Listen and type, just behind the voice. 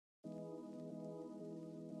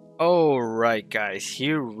Alright guys,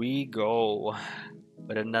 here we go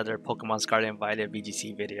with another Pokemon Scarlet and Violet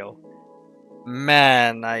VGC video.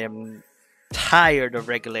 Man, I am tired of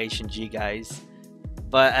Regulation G, guys.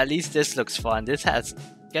 But at least this looks fun. This has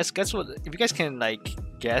guess what, if you guys can like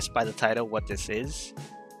guess by the title what this is.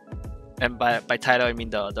 And by title I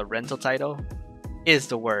mean the rental title is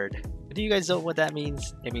the word. Do you guys know what that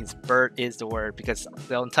means? It means bird is the word because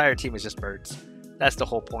the entire team is just birds. That's the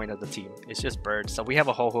whole point of the team. It's just birds. So we have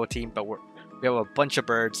a Ho-Ho team, but we have a bunch of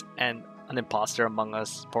birds and an imposter among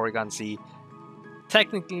us, Porygon Z.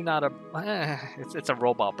 Technically not a... it's a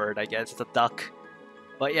robot bird, I guess. It's a duck.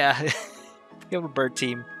 But yeah, we have a bird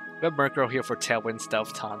team. We have Murkrow here for Tailwind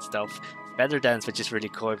stuff, Taunt stuff. Feather Dance, which is really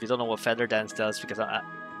cool. If you don't know what Feather Dance does, because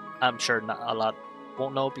I'm sure not a lot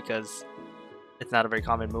won't know because it's not a very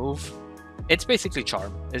common move. It's basically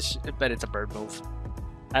Charm, but it's a bird move.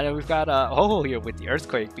 And then we've got Ho-Ho here with the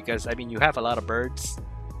Earthquake because, I mean, you have a lot of birds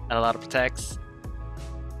and a lot of protects.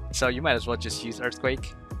 So you might as well just use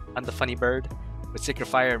Earthquake on the funny bird. With Secret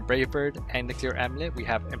Fire and Brave Bird and Nuclear Amulet, we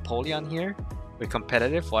have Empoleon here with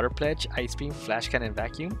Competitive, Water Pledge, Ice Beam, Flash Cannon,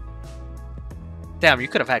 Vacuum. Damn, you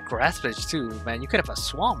could have had Grass Pledge too, man. You could have a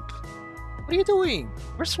Swamp. What are you doing?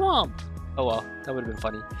 We're Swamp. Oh well, that would have been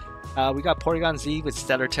funny. We got Porygon Z with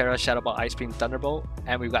Stellar Terra, Shadow Ball, Ice Beam, Thunderbolt,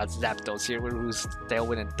 and we've got Zapdos here with who's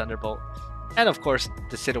Tailwind and Thunderbolt. And of course,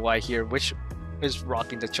 the Sidawai here, which is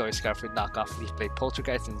rocking the Choice Scarf with Knockoff, Leaf Blade,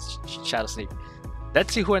 Poltergeist, and Shadow Sneak.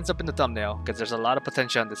 Let's see who ends up in the thumbnail, because there's a lot of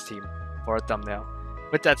potential on this team for a thumbnail.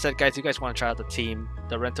 With that said, guys, you guys want to try out the team,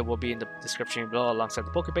 the rental will be in the description below alongside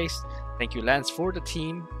the Pokebase. Thank you, Lance, for the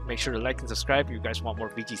team. Make sure to like and subscribe if you guys want more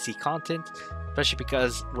VGC content, especially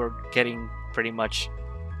because we're getting pretty much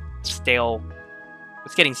stale.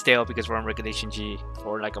 It's getting stale because we're on Regulation G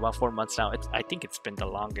for like about 4 months now. I think it's been the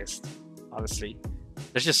longest, honestly.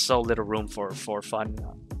 There's just so little room for fun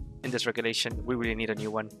in this regulation. We really need a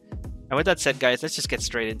new one. And with that said, guys, let's just get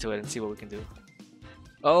straight into it and see what we can do.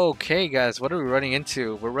 Okay, guys, what are we running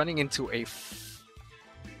into? We're running into a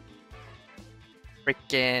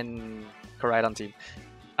freaking Koraidon team.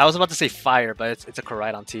 I was about to say fire, but it's a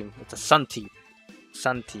Koraidon team. It's a Sun team.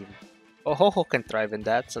 Sun team. Oh, Ho-Ho can thrive in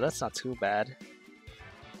that, so that's not too bad.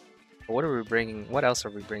 But what are we bringing? What else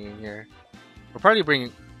are we bringing here? We're probably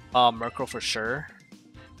bringing Murkrow for sure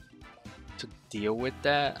to deal with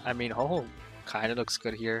that. I mean, Ho-Ho kind of looks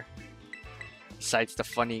good here. Besides the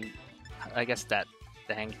funny, I guess that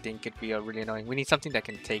dang thing could be really annoying. We need something that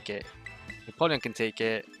can take it. Napoleon can take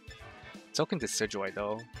it. So can Decidueye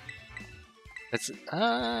though. Let's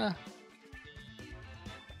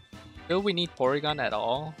do we need Porygon at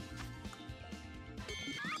all?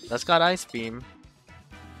 That's got Ice Beam.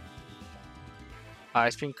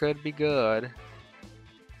 Ice Beam could be good.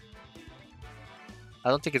 I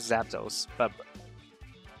don't think it's Zapdos, but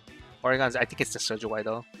Porygon's. I think it's the Decidueye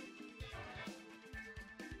though.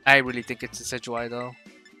 I really think it's the Decidueye though.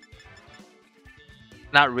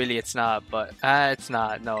 Not really, it's not, but it's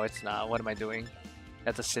not. No, it's not. What am I doing?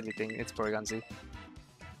 That's a silly thing. It's Porygon Z.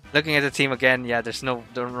 Looking at the team again, yeah, there's no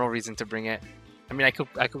reason to bring it. I mean, I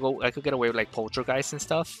could get away with like Poltergeist and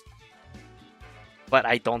stuff, but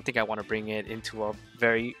I don't think I want to bring it into a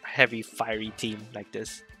very heavy, fiery team like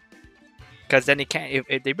this. Because then it can't.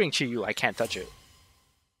 If they bring Chi-Yu, I can't touch it.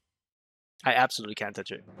 I absolutely can't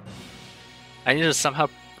touch it. I need to somehow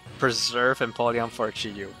preserve Empoleon for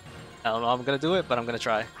Chi-Yu. I don't know how I'm gonna do it, but I'm gonna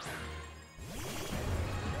try.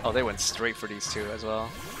 Oh, they went straight for these two as well.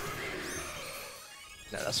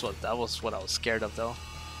 Yeah, that was what I was scared of though.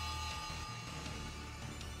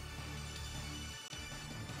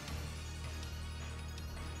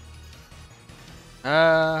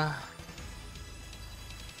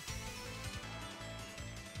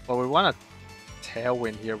 Well, we want a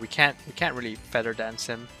Tailwind here. We can't really Feather Dance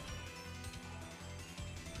him.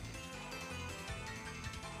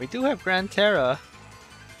 We do have Grand Terra,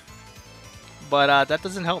 but that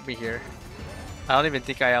doesn't help me here. I don't even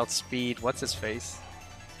think I outspeed what's his face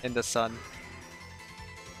in the sun.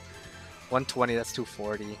 120, that's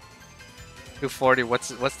 240. 240,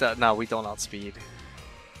 what's that? No, we don't outspeed.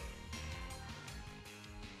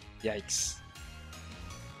 Yikes.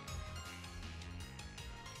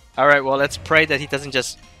 Alright, well, let's pray that he doesn't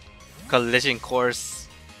just collision course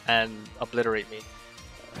and obliterate me,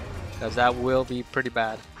 because that will be pretty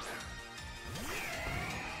bad.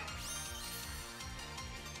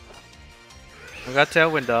 We got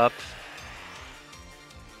Tailwind up.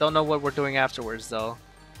 Don't know what we're doing afterwards though.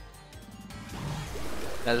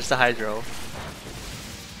 Now there's the Hydro.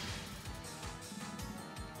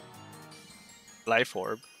 Life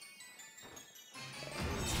Orb.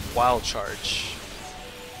 Wild Charge.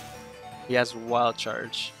 He has Wild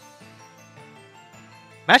Charge.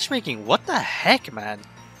 Matchmaking, what the heck, man?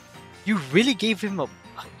 You really gave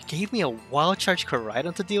me a wild charge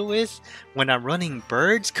Koraidon to deal with when I'm running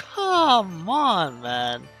birds? Come on,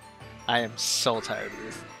 man. I am so tired of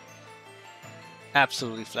this.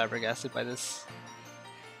 Absolutely flabbergasted by this.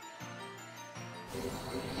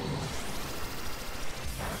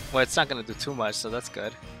 Well, it's not gonna do too much, so that's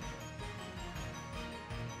good.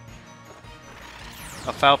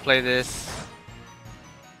 I'll foul play this.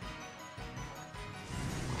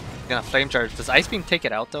 Gonna flame charge. Does Ice Beam take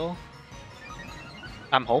it out though?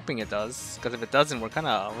 I'm hoping it does, because if it doesn't, we're kind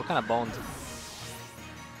of boned.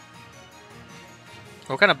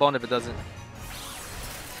 We're kind of boned if it doesn't.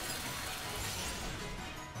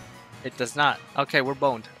 It does not. Okay, we're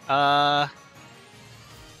boned. Yeah,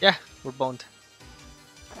 we're boned.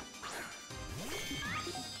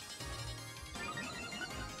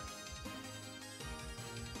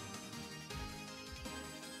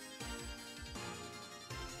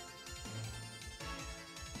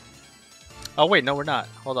 Oh wait, no, we're not.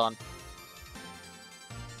 Hold on.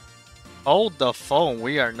 Hold the phone.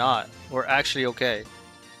 We are not. We're actually okay.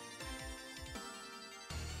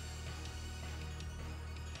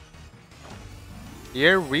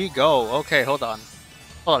 Here we go. Okay, hold on.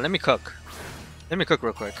 Hold on, let me cook. Let me cook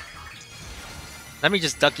real quick. Let me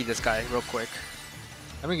just ducky this guy real quick.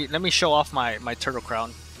 Let me show off my turtle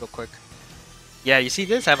crown real quick. Yeah, you see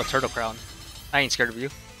this? I have a turtle crown. I ain't scared of you.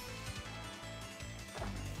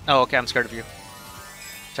 Oh, okay, I'm scared of you.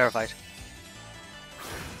 Terrified.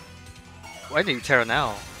 Why did you Terra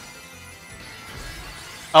now?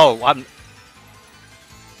 Oh, I'm...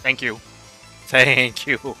 Thank you. Thank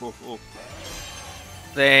you.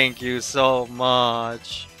 Thank you so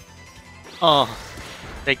much. Oh,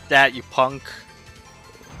 take that, you punk.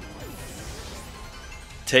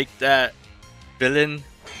 Take that, villain.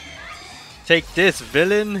 Take this,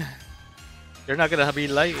 villain. You're not gonna be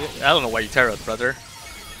light. I don't know why you Terra'd, brother.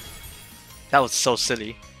 That was so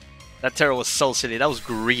silly. That Terra was so silly. That was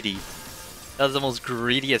greedy. That was the most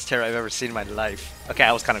greediest Terra I've ever seen in my life. Okay,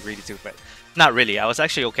 I was kind of greedy too, but not really. I was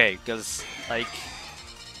actually okay because, like,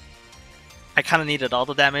 I kind of needed all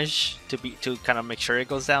the damage to kind of make sure it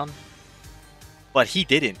goes down, but he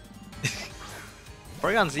didn't.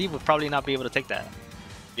 Porygon Z would probably not be able to take that,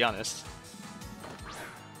 to be honest.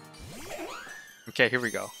 Okay, here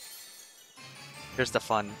we go. Here's the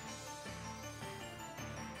fun.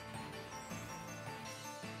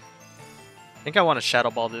 I think I want to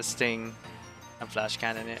Shadow Ball this thing and Flash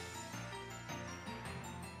Cannon it.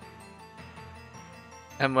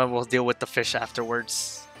 And then we'll deal with the fish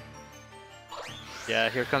afterwards. Yeah,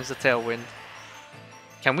 here comes the Tailwind.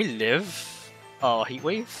 Can we live? Oh, Heat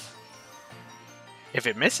Wave? If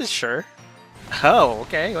it misses, sure. Oh,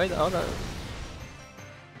 okay, wait, hold on.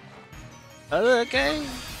 Okay.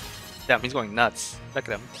 Damn, he's going nuts. Look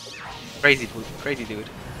at him. Crazy dude.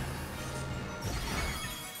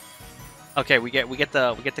 Okay, we get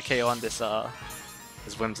the KO on this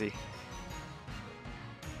Whimsy.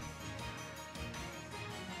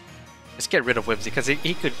 Let's get rid of Whimsy because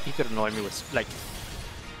he could annoy me with like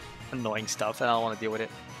annoying stuff, and I don't want to deal with it.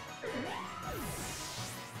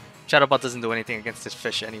 Shadow Ball doesn't do anything against this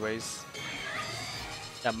fish, anyways.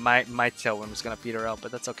 Yeah, my Tailwind is gonna beat her out,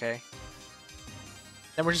 but that's okay.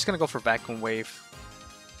 Then we're just gonna go for Vacuum Wave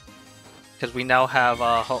because we now have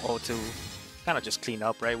Ho-Oh to kind of just clean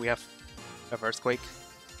up, right? We have Earthquake.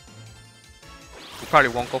 We probably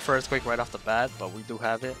won't go for Earthquake right off the bat, but we do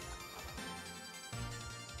have it.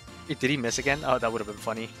 Did he miss again? Oh, that would have been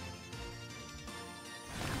funny.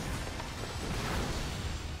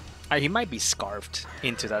 He might be scarfed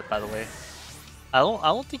into that, by the way. I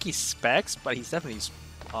don't think he's specs, but he's definitely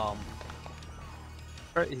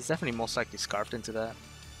most likely scarfed into that.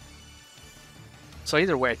 So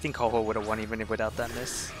either way, I think Ho-Oh would have won even if without that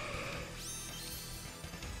miss.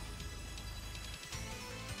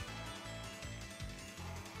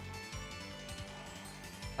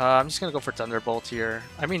 I'm just gonna go for Thunderbolt here.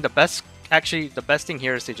 I mean, the best thing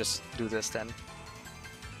here is to just do this then.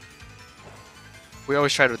 We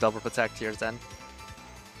always try to double protect here then.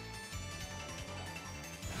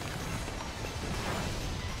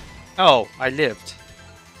 Oh, I lived.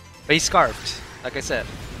 But he's scarfed, like I said.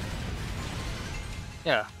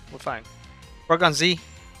 Yeah, we're fine. Porygon Z,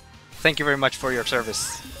 thank you very much for your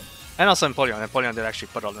service. And also Empoleon. Empoleon did actually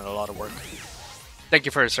put in a lot of work. Thank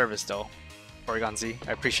you for your service though, Porygon Z.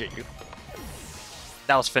 I appreciate you.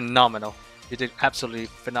 That was phenomenal. You did absolutely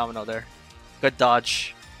phenomenal there. Good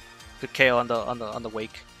dodge. Good KO on the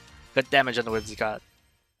wake. Good damage on the Whimsicott.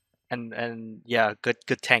 And yeah,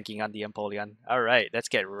 good tanking on the Empoleon. Alright, let's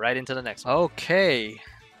get right into the next one. Okay.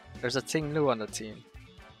 There's a thing new on the team.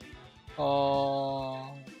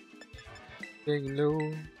 Oh, Ting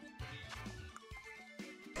Lu.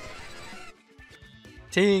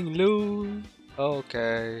 Ting Lu.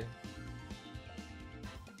 Okay.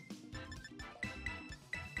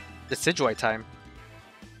 It's Sidgeway time.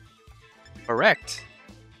 Correct.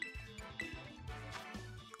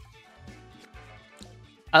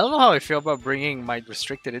 I don't know how I feel about bringing my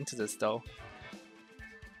restricted into this though.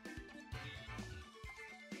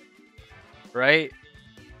 Right?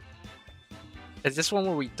 Is this one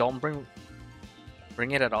where we don't bring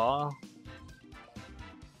it at all?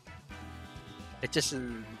 It just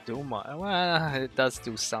doesn't do much. Well, it does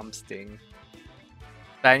do something.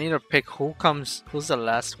 But I need to pick who's the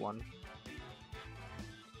last one.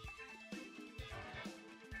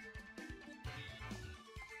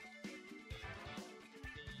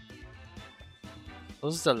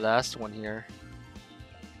 Who's the last one here?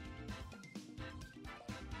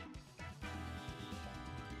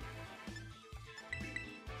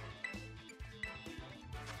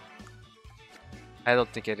 I don't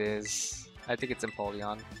think it is. I think it's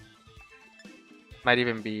Empoleon. Might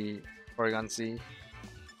even be Porygon Z.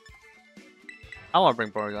 I want to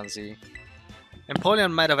bring Porygon Z.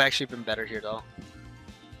 Empoleon might have actually been better here though.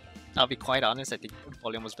 I'll be quite honest, I think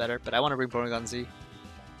Empoleon was better, but I want to bring Porygon Z.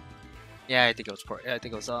 Yeah, I think it was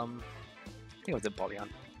Empoleon.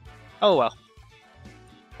 Oh well.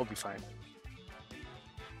 We'll be fine.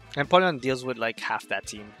 Empoleon deals with like half that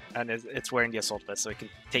team, and it's wearing the Assault Vest, so it can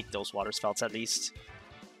take those Water Spouts at least.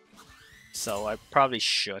 So I probably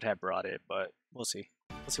should have brought it, but we'll see.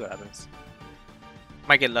 We'll see what happens.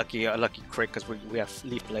 Might get lucky, a lucky crit because we have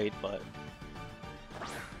Leaf Blade, but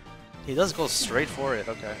he does go straight for it.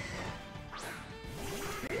 Okay.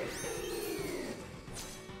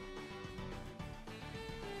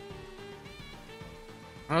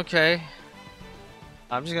 Okay.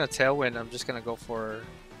 I'm just gonna Tailwind. I'm just gonna go for.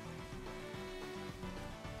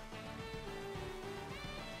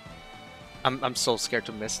 I'm so scared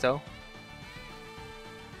to miss though.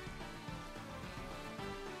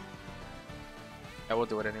 I will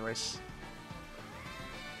do it anyways.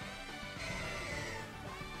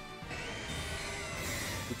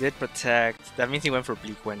 He did protect. That means he went for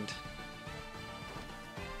Bleak Wind.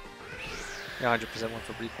 Yeah, 100% went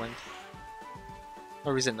for Bleak Wind.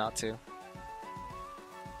 No reason not to.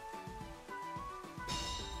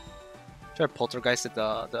 Try Poltergeist at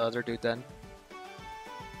the other dude then.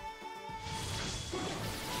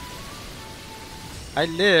 I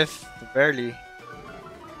live, barely.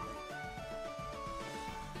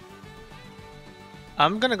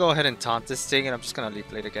 I'm gonna go ahead and taunt this thing, and I'm just gonna Leaf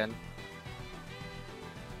Blade again.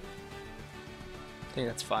 I think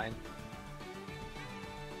that's fine.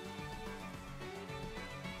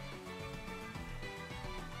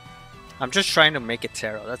 I'm just trying to make it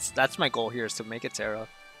Terra. That's my goal here, is to make it Terra.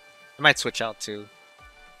 I might switch out too.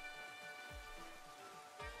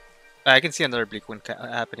 I can see another Bleak Wind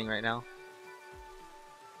happening right now.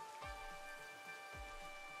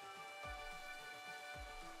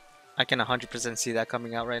 I can 100% see that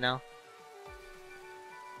coming out right now.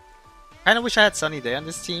 Kinda wish I had Sunny Day on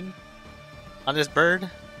this team. On this bird.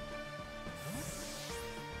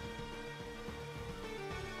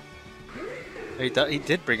 He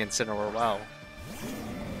did bring in Incineroar, wow.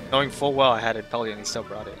 Knowing full well I had Empoleon, he still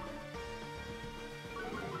brought it.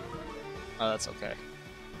 Oh, that's okay.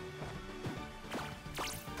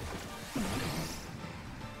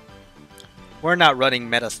 We're not running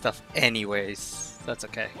meta stuff anyways. That's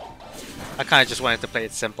okay. I kind of just wanted to play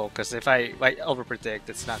it simple, because if I overpredict,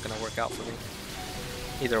 it's not going to work out for me.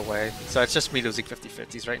 Either way. So it's just me losing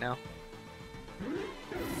 50-50s right now.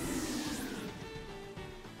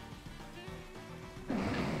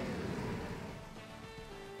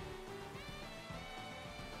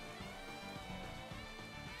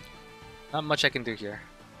 Not much I can do here.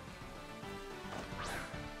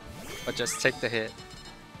 But just take the hit.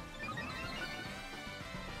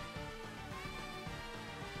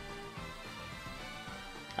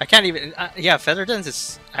 I can't even... yeah, Feather Dance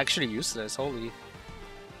is actually useless, holy.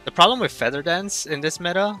 The problem with Feather Dance in this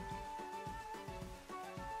meta,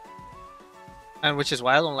 and which is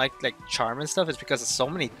why I don't like Charm and stuff, is because so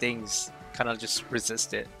many things kind of just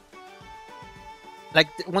resist it. Like,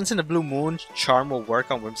 once in the blue moon, Charm will work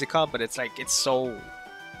on Whimsicott, but it's like, it's so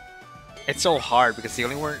hard, because the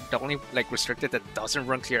only like restricted that doesn't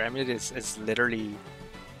run Clear Amulet is literally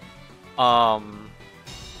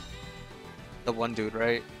the one dude,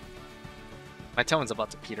 right? My Tailwind's about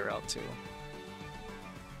to peter out too.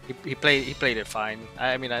 He played it fine.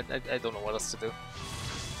 I mean, I don't know what else to do.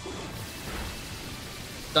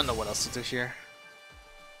 Don't know what else to do here.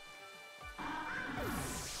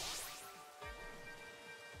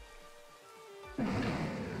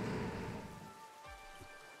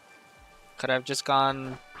 Could I have just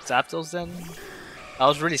gone Zapdos then? I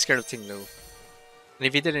was really scared of Tinglu. And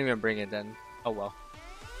if he didn't even bring it then, oh well.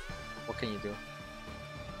 What can you do?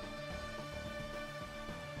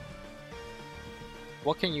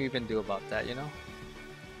 What can you even do about that, you know?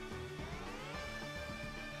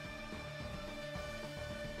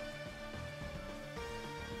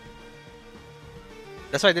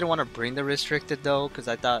 That's why I didn't want to bring the restricted though, because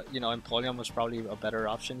I thought, you know, Empoleon was probably a better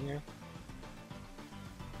option here.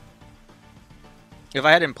 If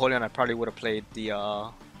I had Empoleon, I probably would have played the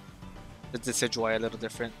Decidueye a little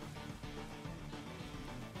different.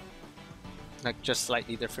 Like, just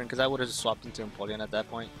slightly different, because I would have just swapped into Empoleon at that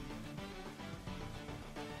point.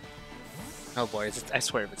 Oh boy, I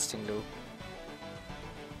swear if it's Tinglu.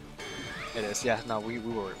 It is, yeah, no, we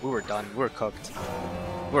were done. We were cooked.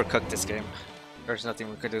 We were cooked this game. There's nothing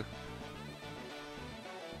we could do.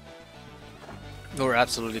 We were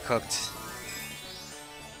absolutely cooked.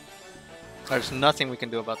 There's nothing we can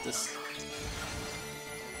do about this.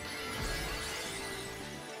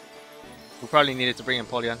 We probably needed to bring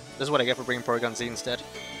Empoleon. This is what I get for bringing Porygon Z instead.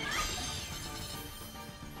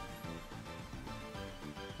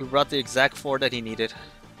 We brought the exact 4 that he needed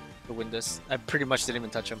to win this. I pretty much didn't even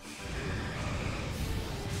touch him.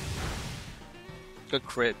 Good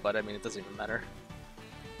crit, but I mean, it doesn't even matter.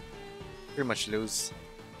 Pretty much lose.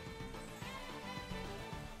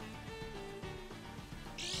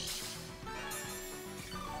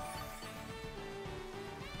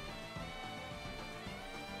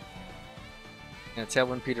 And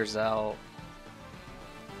Tailwind Peter's out.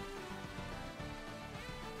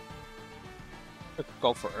 Could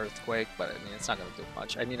go for Earthquake, but I mean, it's not gonna do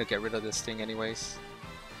much. I need to get rid of this thing anyways.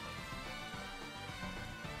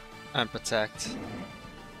 And Protect.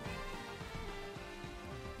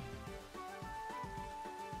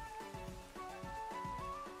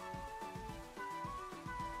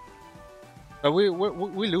 But we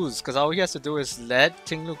lose, because all he has to do is let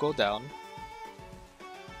Tinglu go down.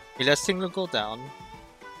 He lets Tinglu go down.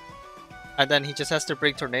 And then he just has to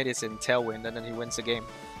bring Tornadus in Tailwind, and then he wins the game.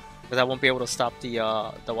 Because I won't be able to stop the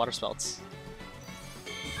Water Spouts.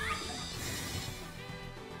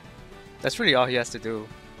 That's really all he has to do.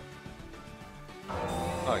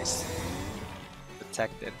 Oh, he's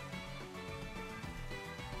protected.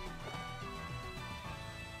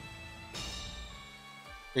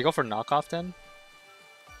 You go for knockoff then?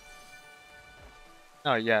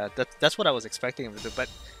 Oh yeah, that's what I was expecting him to do, but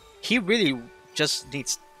he really just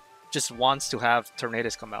wants to have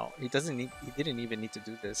Tornadus come out. He didn't even need to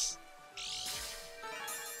do this.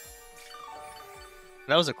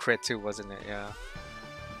 That was a crit too, wasn't it? Yeah.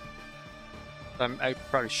 I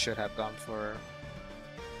probably should have gone for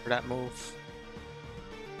that move.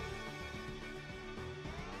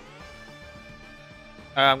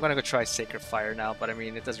 I'm gonna go try Sacred Fire now, but I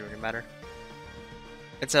mean, it doesn't really matter.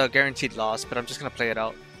 It's a guaranteed loss, but I'm just gonna play it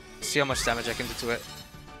out. See how much damage I can do to it.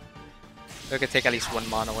 I can take at least 1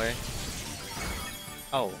 mana away.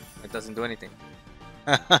 Oh, it doesn't do anything.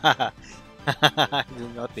 I do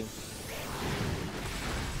nothing.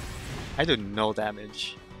 I do no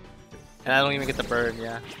damage. And I don't even get the burn,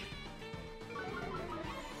 yeah.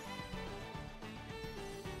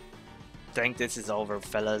 I think this is over,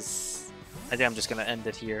 fellas. I think I'm just gonna end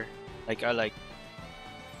it here. Like, I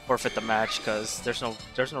forfeit the match because there's no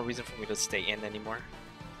reason for me to stay in anymore.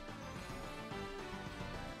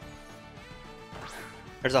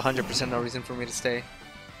 There's 100% no reason for me to stay.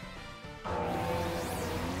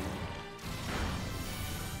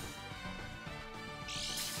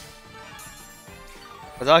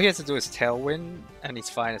 But all he has to do is Tailwind, and he's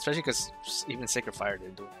fine. Especially because even Sacred Fire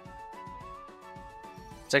didn't do it.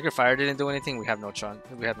 Sacred Fire didn't do anything. We have no chance.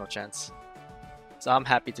 We have no chance. So I'm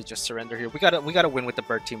happy to just surrender here. We gotta win with the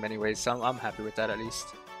bird team anyways. So I'm happy with that at least.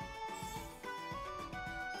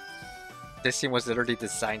 This team was literally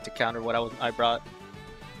designed to counter what I brought.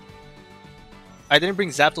 I didn't bring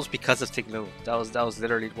Zapdos because of Tinglu. That was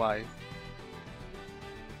literally why.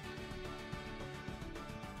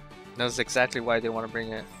 That was exactly why I didn't want to bring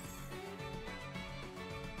it.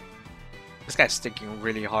 This guy's thinking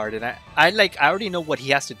really hard, and I already know what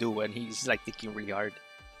he has to do, and he's like thinking really hard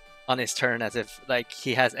on his turn, as if like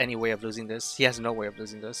he has any way of losing this. He has no way of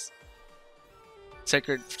losing this.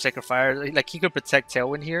 Sacred Fire, like he could protect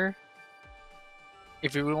Tailwind here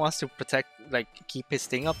if he really wants to protect, like keep his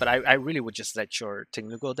thing up. But I really would just let your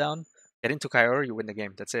Tinglu go down, get into Kyogre, you win the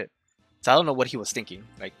game. That's it. So I don't know what he was thinking.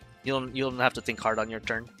 Like you don't have to think hard on your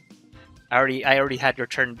turn. I already had your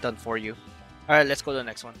turn done for you. All right, let's go to the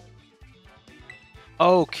next one.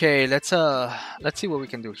 Okay, let's see what we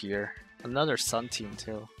can do here. Another Sun team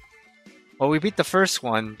too. Well, we beat the first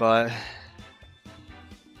one, but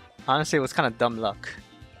Honestly, it was kind of dumb luck.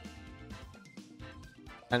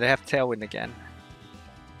 And they have Tailwind again.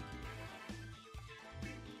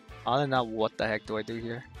 Other than that, what the heck do I do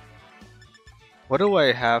here? What do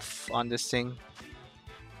I have on this thing?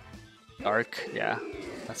 Dark, yeah.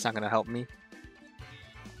 That's not gonna help me.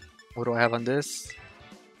 What do I have on this?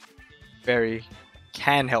 Fairy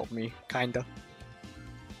can help me, kinda.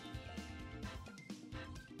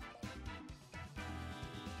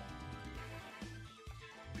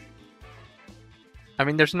 I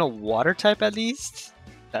mean, there's no water type at least.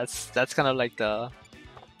 That's kind of like the.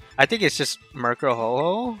 I think it's just Murkrow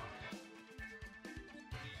Ho-Ho.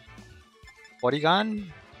 Porygon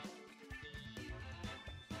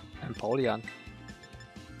and Polion.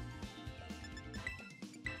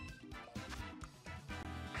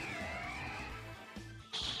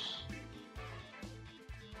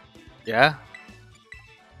 Yeah,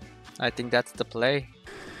 I think that's the play.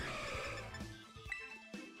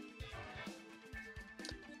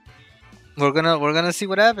 We're gonna see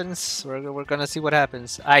what happens. We're gonna see what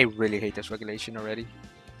happens. I really hate this regulation already.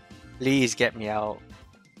 Please get me out.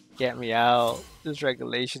 Get me out. This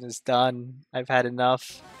regulation is done. I've had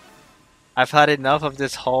enough. I've had enough of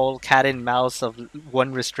this whole cat and mouse of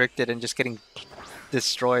one restricted and just getting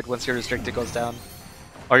destroyed once your restricted goes down.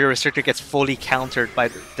 Or your restricted gets fully countered by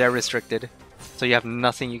their restricted. So you have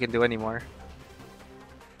nothing you can do anymore.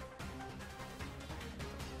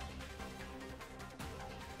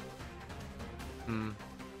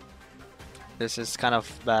 This is kind of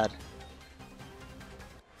bad.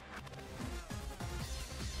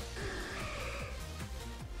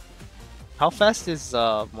 How fast is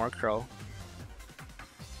Murkrow?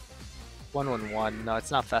 111. No,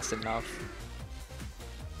 it's not fast enough.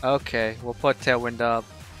 Okay, we'll put Tailwind up.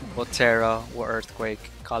 We'll Terra. We'll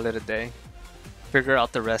Earthquake. Call it a day. Figure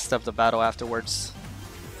out the rest of the battle afterwards.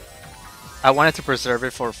 I wanted to preserve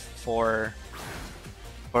it for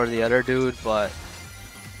the other dude, but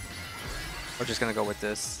we're just gonna go with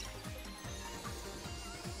this.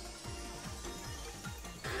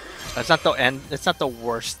 It's not the end. It's not the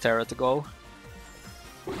worst Terra to go.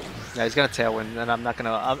 Yeah, he's gonna Tailwind, and I'm not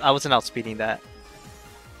gonna. I wasn't outspeeding that.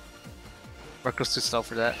 Murkrow's too slow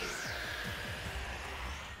for that.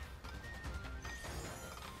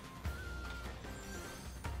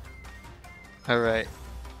 All right.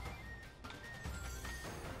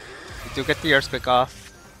 We do get the Earthquake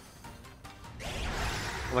off.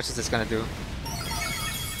 How much is this gonna do?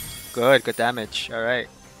 Good damage. All right.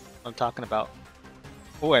 What I'm talking about.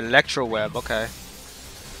 Oh, Electro Web. Okay.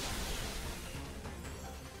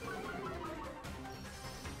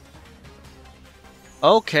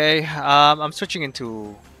 Okay. I'm switching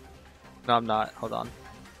into. No, I'm not. Hold on.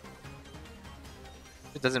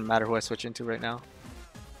 It doesn't matter who I switch into right now.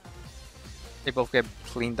 They both get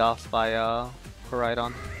cleaned off by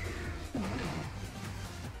Koraidon.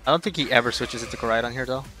 I don't think he ever switches into Koraidon here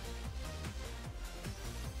though.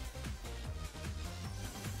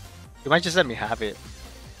 You might just let me have it.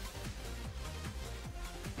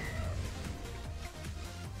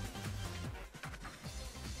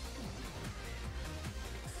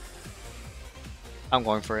 I'm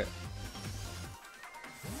going for it.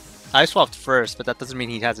 I swapped first, but that doesn't mean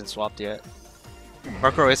he hasn't swapped yet.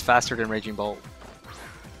 Murkrow is faster than Raging Bolt.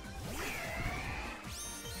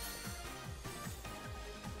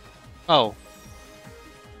 Oh.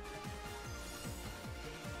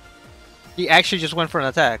 He actually just went for an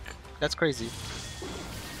attack. That's crazy.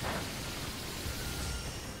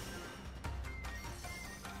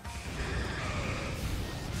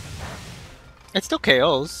 It still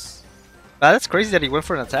KOs. Wow, that's crazy that he went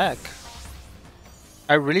for an attack.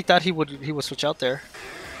 I really thought he would switch out there.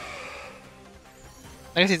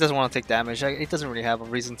 I guess he doesn't want to take damage. He doesn't really have a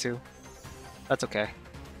reason to. That's okay.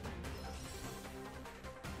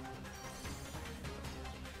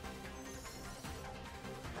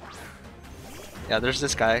 Yeah, there's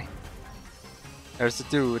this guy. There's the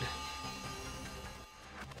dude.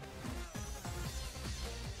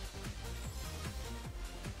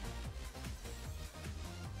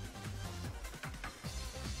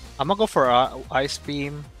 I'm gonna go for Ice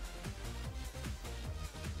Beam.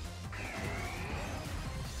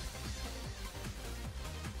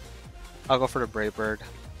 I'll go for the Brave Bird.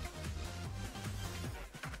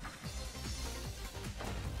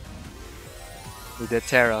 We did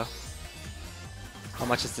Terra. How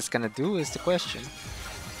much is this gonna do is the question.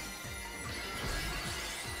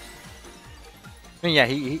 I mean, yeah,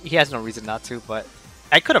 he has no reason not to, but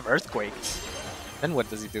I could have Earthquaked. Then what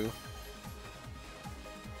does he do?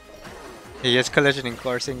 He is collisioning,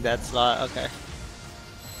 coursing that slot. Okay.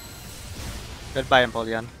 Goodbye,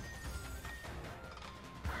 Empoleon.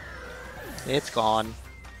 It's gone.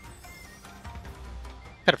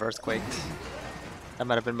 Could have earthquaked. That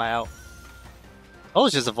might have been my out. Oh,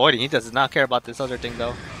 he's just avoiding. He does not care about this other thing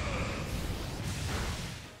though.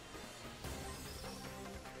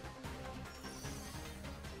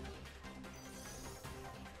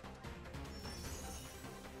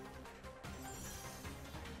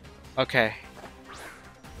 Okay.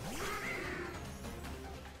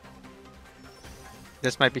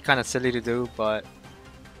 This might be kind of silly to do, but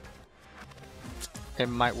it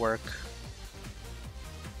might work.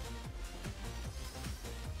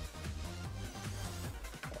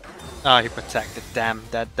 Oh, he protected. Damn,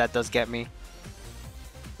 that does get me.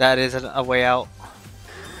 That is a way out.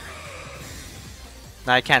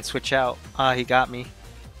 Now I can't switch out. Ah, he got me.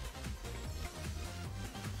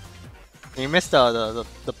 You missed the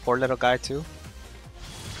poor little guy too.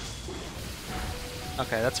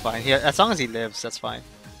 Okay, that's fine. As long as he lives, that's fine.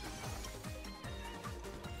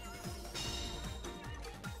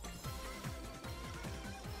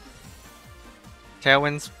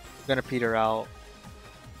 Tailwind's gonna peter out.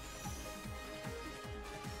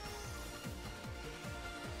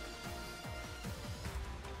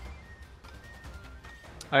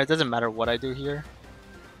 Alright, it doesn't matter what I do here.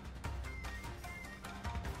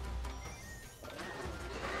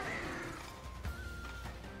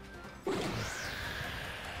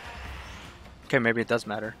 Okay, maybe it does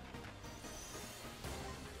matter.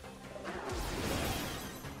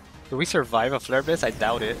 Do we survive a Flare Blitz? I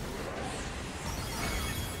doubt it.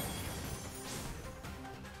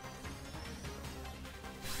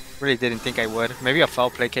 Really didn't think I would. Maybe a foul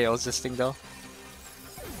play KOs this thing though.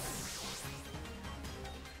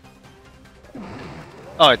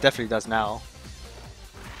 Oh, it definitely does now.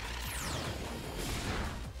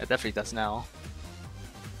 It definitely does now.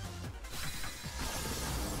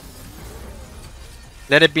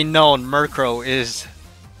 Let it be known, Murkrow is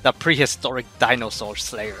the prehistoric dinosaur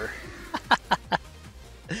slayer.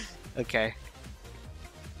 Okay.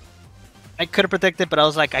 I could have predicted, but I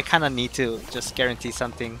was like, I kind of need to just guarantee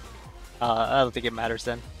something. I don't think it matters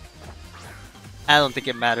then. I don't think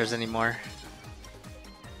it matters anymore.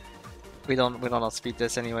 We don't outspeed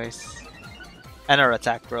this anyways. And our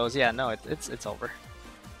attack bros. Yeah, no, it's over.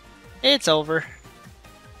 It's over.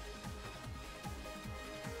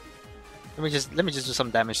 Let me just do some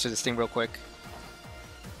damage to this thing real quick.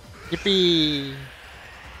 Yippee!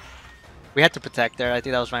 We had to protect there. I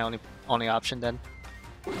think that was my only option then.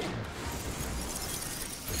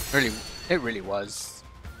 It really was.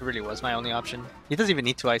 It really was my only option. He doesn't even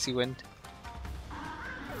need to Icy Wind.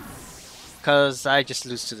 Cause I just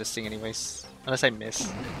lose to this thing anyways. Unless I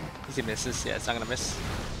miss. Easy misses. Yeah, it's not gonna miss.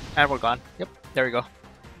 And we're gone. Yep, there we go.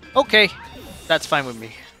 Okay, that's fine with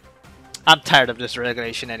me. I'm tired of this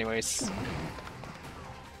regulation anyways.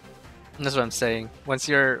 That's what I'm saying. Once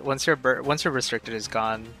your restricted is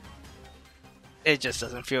gone, it just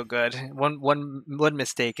doesn't feel good. One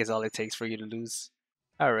mistake is all it takes for you to lose.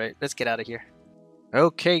 Alright, let's get out of here.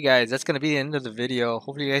 Okay guys, that's gonna be the end of the video.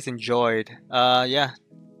 Hopefully you guys enjoyed. Yeah.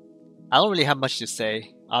 I don't really have much to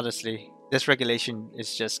say, honestly. This regulation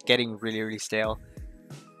is just getting really stale.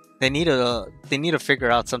 They need to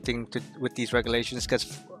figure out something with these regulations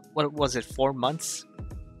because what was it, 4 months?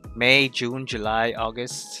 May, June, July,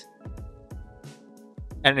 August.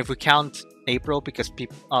 And if we count April because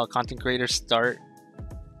content creators start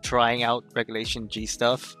trying out Regulation G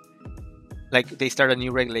stuff, like they start a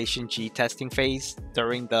new Regulation G testing phase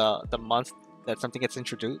during the month that something gets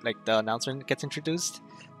introduced, like the announcement gets introduced.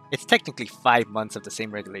 It's technically 5 months of the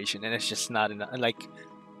same regulation, and it's just not enough. Like,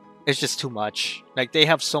 it's just too much. Like, they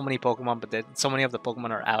have so many Pokemon, but then so many of the Pokemon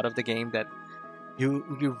are out of the game that you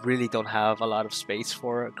really don't have a lot of space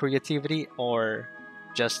for creativity or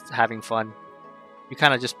just having fun. You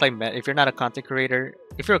kind of just play if you're not a content creator.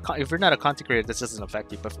 If you're not a content creator, this doesn't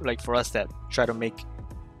affect you. But like for us that try to make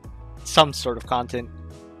some sort of content,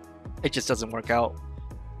 it just doesn't work out.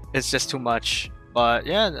 It's just too much. But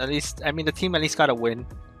yeah, at least I mean the team at least got a win.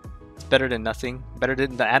 It's better than nothing. Better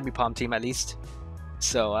than the Ambipom team at least.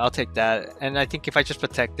 So I'll take that. And I think if I just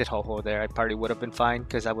protected Ho-Ho there, I probably would have been fine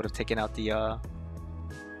because I would have taken out the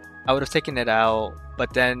I would have taken it out.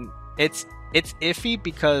 But then it's iffy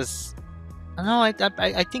because no, I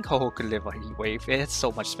think Ho-Ho could live a Heat Wave. It has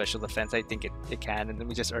so much special defense. I think it can, and then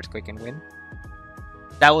we just Earthquake and win.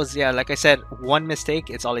 That was, yeah, like I said, one mistake.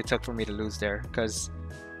 It's all it took for me to lose there because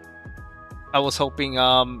I was hoping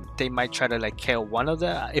they might try to like KO one of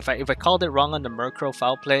the. If I called it wrong on the Murkrow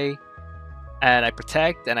foul play, and I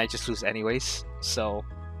protect, and I just lose anyways. So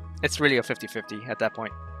it's really a 50-50 at that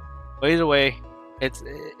point. But either way,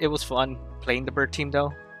 it was fun playing the bird team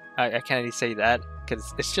though. I can't really say that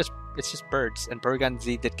because it's just birds, and Burgan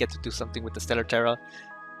Z did get to do something with the Stellar Terra.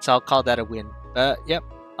 So I'll call that a win. But yep,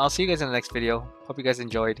 I'll see you guys in the next video. Hope you guys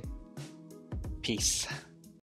enjoyed. Peace.